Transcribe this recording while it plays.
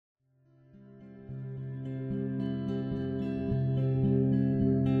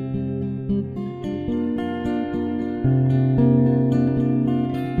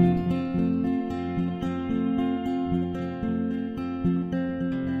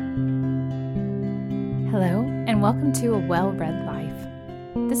Hello, and welcome to A Well-Read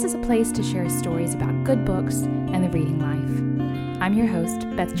Life. This is a place to share stories about good books and the reading life. I'm your host,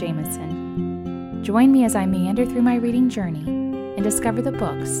 Beth Jamison. Join me as I meander through my reading journey and discover the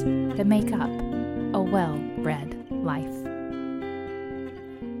books that make up a well-read life.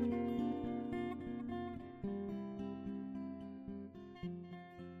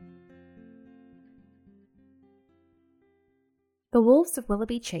 The Wolves of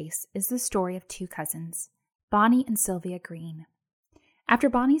Willoughby Chase is the story of two cousins, Bonnie and Sylvia Green. After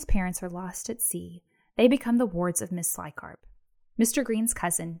Bonnie's parents are lost at sea, they become the wards of Miss Slighcarp, Mr. Green's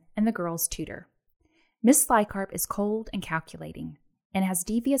cousin and the girls' tutor. Miss Slighcarp is cold and calculating, and has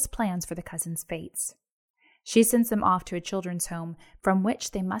devious plans for the cousins' fates. She sends them off to a children's home from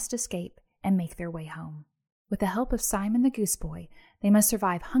which they must escape and make their way home. With the help of Simon the Goose Boy, they must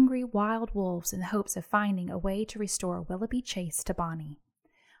survive hungry wild wolves in the hopes of finding a way to restore Willoughby Chase to Bonnie.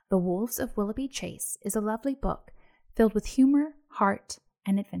 The Wolves of Willoughby Chase is a lovely book filled with humor, heart,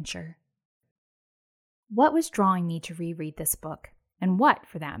 and adventure. What was drawing me to reread this book, and what,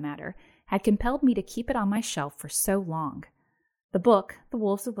 for that matter, had compelled me to keep it on my shelf for so long? The book, The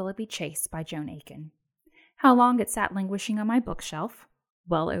Wolves of Willoughby Chase by Joan Aiken. How long it sat languishing on my bookshelf?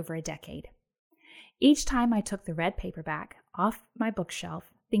 Well over a decade. Each time I took the red paperback off my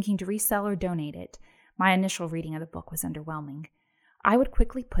bookshelf, thinking to resell or donate it, my initial reading of the book was underwhelming, I would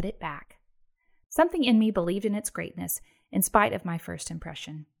quickly put it back. Something in me believed in its greatness in spite of my first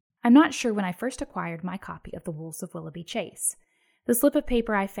impression. I'm not sure when I first acquired my copy of The Wolves of Willoughby Chase. The slip of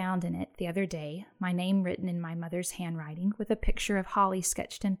paper I found in it the other day, my name written in my mother's handwriting with a picture of holly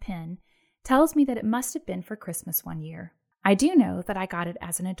sketched in pen, tells me that it must have been for Christmas one year. I do know that I got it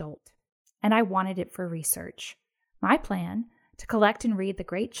as an adult, and I wanted it for research. My plan, to collect and read the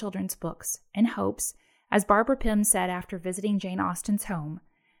great children's books in hopes, as Barbara Pym said after visiting Jane Austen's home,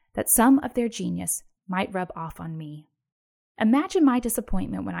 that some of their genius might rub off on me. Imagine my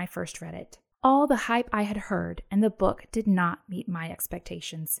disappointment when I first read it. All the hype I had heard, and the book did not meet my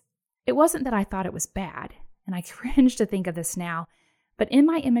expectations. It wasn't that I thought it was bad, and I cringe to think of this now, but in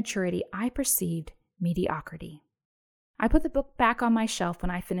my immaturity I perceived mediocrity. I put the book back on my shelf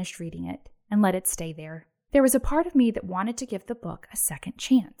when I finished reading it and let it stay there. There was a part of me that wanted to give the book a second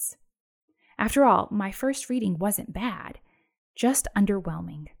chance. After all, my first reading wasn't bad, just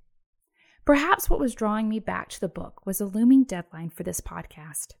underwhelming. Perhaps what was drawing me back to the book was a looming deadline for this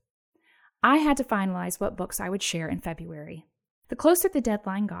podcast. I had to finalize what books I would share in February. The closer the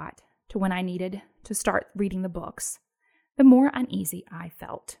deadline got to when I needed to start reading the books, the more uneasy I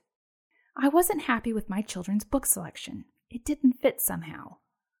felt. I wasn't happy with my children's book selection. It didn't fit somehow.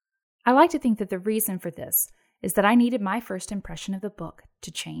 I like to think that the reason for this is that I needed my first impression of the book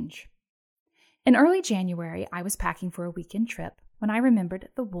to change. In early January, I was packing for a weekend trip when I remembered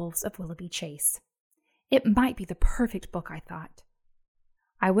The Wolves of Willoughby Chase. It might be the perfect book, I thought.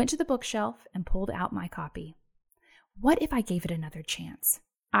 I went to the bookshelf and pulled out my copy. What if I gave it another chance?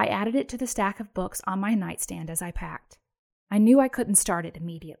 I added it to the stack of books on my nightstand as I packed. I knew I couldn't start it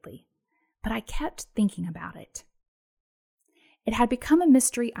immediately, but I kept thinking about it. It had become a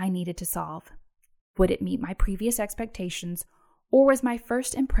mystery I needed to solve. Would it meet my previous expectations, or was my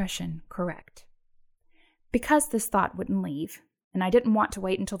first impression correct? Because this thought wouldn't leave, and I didn't want to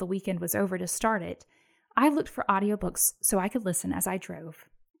wait until the weekend was over to start it, I looked for audiobooks so I could listen as I drove.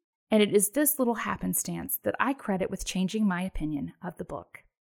 And it is this little happenstance that I credit with changing my opinion of the book.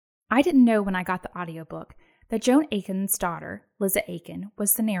 I didn't know when I got the audiobook that Joan Aiken's daughter, Liza Aiken,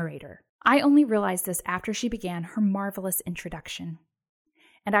 was the narrator. I only realized this after she began her marvelous introduction,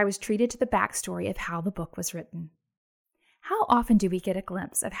 and I was treated to the backstory of how the book was written. How often do we get a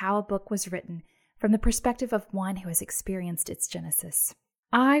glimpse of how a book was written from the perspective of one who has experienced its genesis?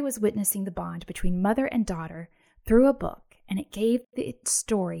 I was witnessing the bond between mother and daughter through a book, and it gave its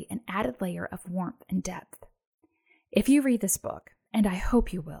story an added layer of warmth and depth. If you read this book, and I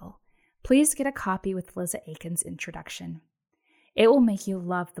hope you will, please get a copy with Liza Aiken's introduction. It will make you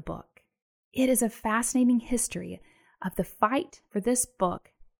love the book. It is a fascinating history of the fight for this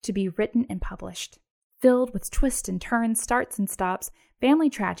book to be written and published, filled with twists and turns, starts and stops, family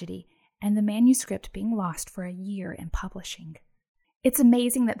tragedy, and the manuscript being lost for a year in publishing. It's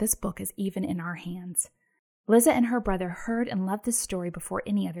amazing that this book is even in our hands. Liza and her brother heard and loved this story before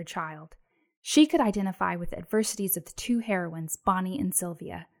any other child. She could identify with the adversities of the two heroines, Bonnie and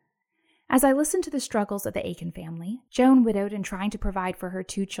Sylvia. As I listened to the struggles of the Aiken family, Joan widowed and trying to provide for her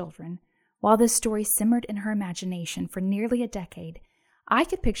two children, while this story simmered in her imagination for nearly a decade, I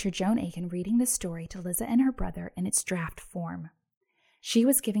could picture Joan Aiken reading this story to Liza and her brother in its draft form. She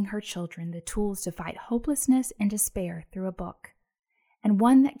was giving her children the tools to fight hopelessness and despair through a book. and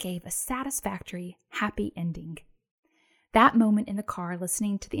one that gave a satisfactory, happy ending. That moment in the car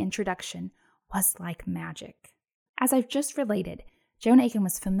listening to the introduction was like magic. As I've just related, Joan Aiken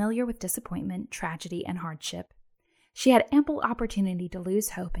was familiar with disappointment, tragedy, and hardship. She had ample opportunity to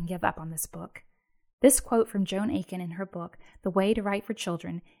lose hope and give up on this book. This quote from Joan Aiken in her book, The Way to Write for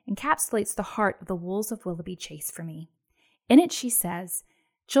Children, encapsulates the heart of the Wolves of Willoughby Chase for me. In it, she says,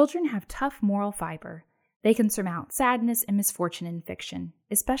 "Children have tough moral fiber. They can surmount sadness and misfortune in fiction,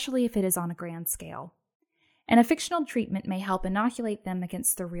 especially if it is on a grand scale. And a fictional treatment may help inoculate them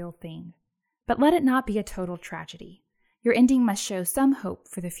against the real thing. But let it not be a total tragedy. Your ending must show some hope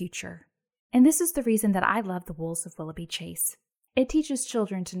for the future." And this is the reason that I love The Wolves of Willoughby Chase. It teaches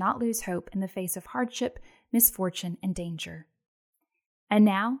children to not lose hope in the face of hardship, misfortune, and danger. And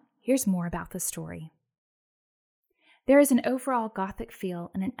now, here's more about the story. There is an overall Gothic feel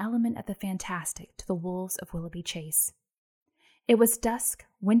and an element of the fantastic to The Wolves of Willoughby Chase. It was dusk,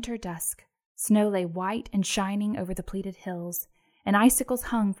 winter dusk. Snow lay white and shining over the pleated hills, and icicles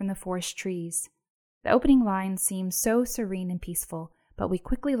hung from the forest trees. The opening line seems so serene and peaceful, but we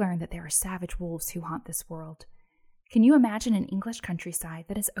quickly learn that there are savage wolves who haunt this world. Can you imagine an English countryside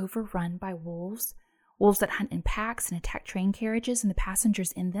that is overrun by wolves? Wolves that hunt in packs and attack train carriages and the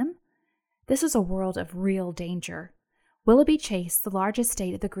passengers in them? This is a world of real danger. Willoughby Chase, the large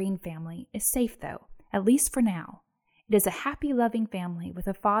estate of the Green family, is safe though, at least for now. It is a happy, loving family with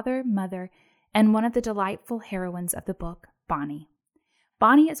a father, mother, and one of the delightful heroines of the book, Bonnie.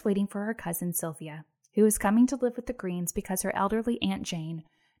 Bonnie is waiting for her cousin Sylvia, who is coming to live with the Greens because her elderly Aunt Jane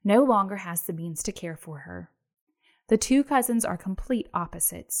no longer has the means to care for her. The two cousins are complete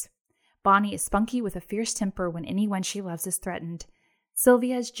opposites. Bonnie is spunky with a fierce temper when anyone she loves is threatened.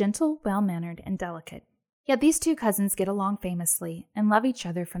 Sylvia is gentle, well-mannered, and delicate. Yet these two cousins get along famously and love each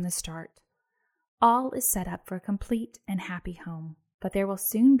other from the start. All is set up for a complete and happy home, but there will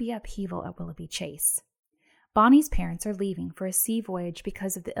soon be upheaval at Willoughby Chase. Bonnie's parents are leaving for a sea voyage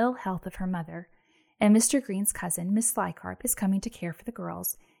because of the ill health of her mother, and Mr. Green's cousin, Miss Slighcarp, is coming to care for the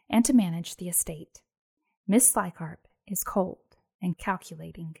girls and to manage the estate. Miss Slighcarp is cold and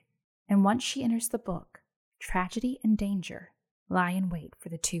calculating, and once she enters the book, tragedy and danger lie in wait for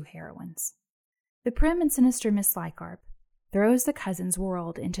the two heroines. The prim and sinister Miss Slighcarp throws the cousins'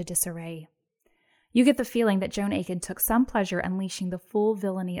 world into disarray. You get the feeling that Joan Aiken took some pleasure unleashing the full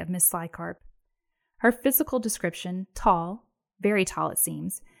villainy of Miss Slighcarp. Her physical description, tall, very tall it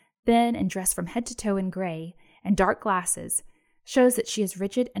seems, thin and dressed from head to toe in gray, and dark glasses, shows that she is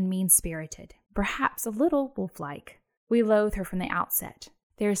rigid and mean-spirited, perhaps a little wolf-like. We loathe her from the outset.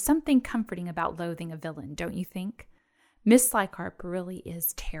 There is something comforting about loathing a villain, don't you think? Miss Slighcarp really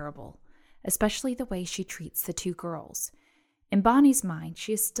is terrible, especially the way she treats the two girls. In Bonnie's mind,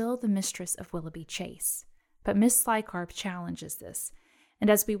 she is still the mistress of Willoughby Chase, but Miss Slighcarp challenges this, and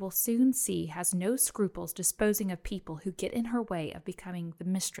as we will soon see, has no scruples disposing of people who get in her way of becoming the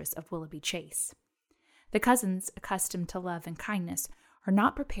mistress of Willoughby Chase. The cousins, accustomed to love and kindness, are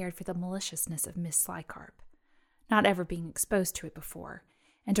not prepared for the maliciousness of Miss Slighcarp, not ever being exposed to it before,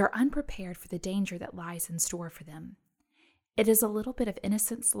 and are unprepared for the danger that lies in store for them. It is a little bit of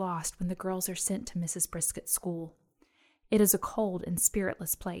innocence lost when the girls are sent to Mrs. Brisket's school. It is a cold and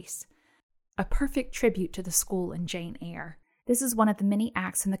spiritless place, a perfect tribute to the school in Jane Eyre. This is one of the many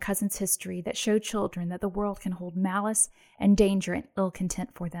acts in the cousins' history that show children that the world can hold malice and danger and ill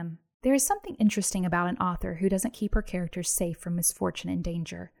content for them. There is something interesting about an author who doesn't keep her characters safe from misfortune and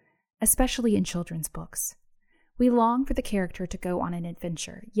danger, especially in children's books. We long for the character to go on an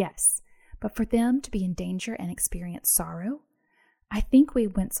adventure, yes, but for them to be in danger and experience sorrow? I think we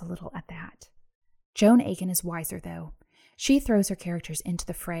wince a little at that. Joan Aiken is wiser, though. She throws her characters into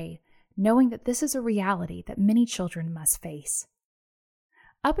the fray, knowing that this is a reality that many children must face.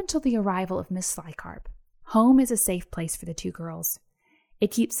 Up until the arrival of Miss Slighcarp, home is a safe place for the two girls. It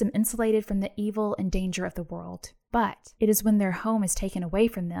keeps them insulated from the evil and danger of the world, but it is when their home is taken away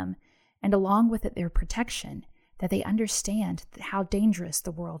from them, and along with it their protection, that they understand how dangerous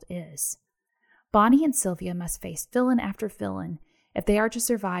the world is. Bonnie and Sylvia must face villain after villain if they are to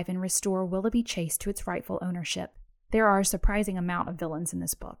survive and restore Willoughby Chase to its rightful ownership. There are a surprising amount of villains in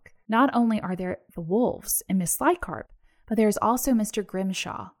this book. Not only are there the wolves and Miss Slighcarp, but there is also Mr.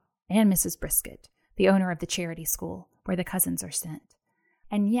 Grimshaw and Mrs. Brisket, the owner of the charity school where the cousins are sent.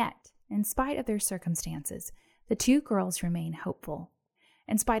 And yet, in spite of their circumstances, the two girls remain hopeful.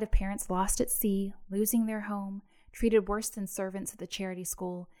 In spite of parents lost at sea, losing their home, treated worse than servants at the charity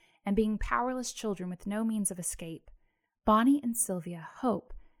school, and being powerless children with no means of escape, Bonnie and Sylvia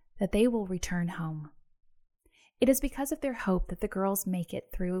hope that they will return home. It is because of their hope that the girls make it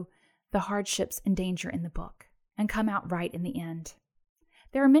through the hardships and danger in the book and come out right in the end.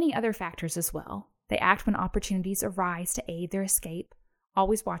 There are many other factors as well. They act when opportunities arise to aid their escape,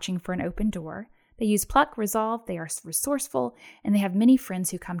 always watching for an open door. They use pluck, resolve, they are resourceful, and they have many friends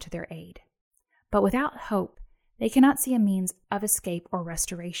who come to their aid. But without hope, they cannot see a means of escape or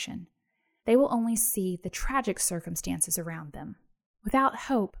restoration. They will only see the tragic circumstances around them. Without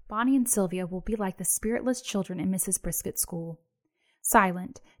hope, Bonnie and Sylvia will be like the spiritless children in Mrs. Brisket's school.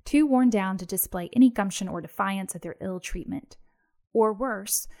 Silent, too worn down to display any gumption or defiance at their ill treatment. Or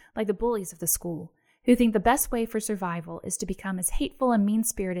worse, like the bullies of the school, who think the best way for survival is to become as hateful and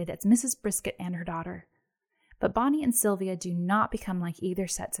mean-spirited as Mrs. Brisket and her daughter. But Bonnie and Sylvia do not become like either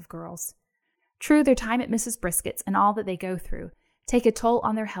sets of girls. True, their time at Mrs. Brisket's and all that they go through take a toll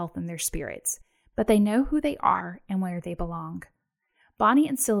on their health and their spirits, but they know who they are and where they belong. Bonnie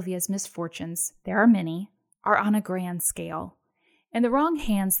and Sylvia's misfortunes, there are many, are on a grand scale. In the wrong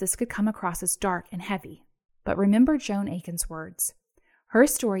hands, this could come across as dark and heavy. But remember Joan Aiken's words. Her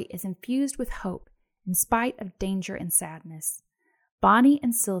story is infused with hope, in spite of danger and sadness. Bonnie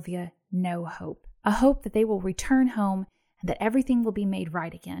and Sylvia know hope, a hope that they will return home and that everything will be made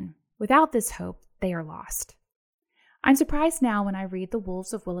right again. Without this hope, they are lost. I'm surprised now when I read The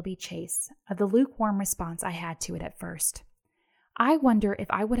Wolves of Willoughby Chase of the lukewarm response I had to it at first. I wonder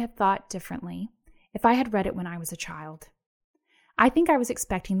if I would have thought differently if I had read it when I was a child. I think I was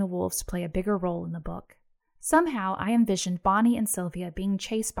expecting the wolves to play a bigger role in the book. Somehow I envisioned Bonnie and Sylvia being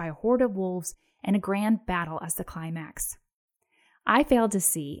chased by a horde of wolves and a grand battle as the climax. I failed to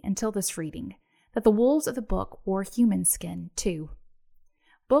see, until this reading, that the wolves of the book wore human skin, too.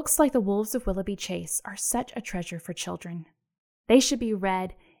 Books like The Wolves of Willoughby Chase are such a treasure for children. They should be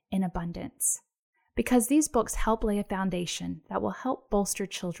read in abundance, because these books help lay a foundation that will help bolster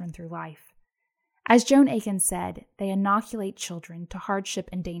children through life. As Joan Aiken said, they inoculate children to hardship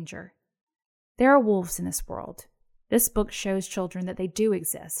and danger. There are wolves in this world. This book shows children that they do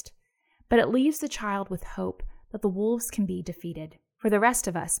exist, but it leaves the child with hope that the wolves can be defeated. For the rest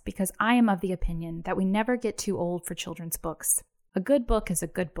of us, because I am of the opinion that we never get too old for children's books. A good book is a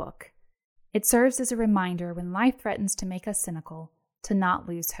good book. It serves as a reminder when life threatens to make us cynical, to not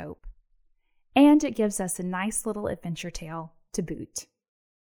lose hope. And it gives us a nice little adventure tale to boot.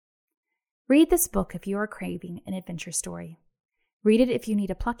 Read this book if you are craving an adventure story. Read it if you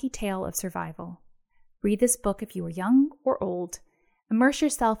need a plucky tale of survival. Read this book if you are young or old. Immerse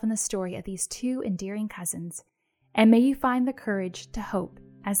yourself in the story of these two endearing cousins, and may you find the courage to hope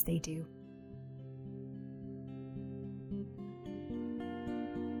as they do.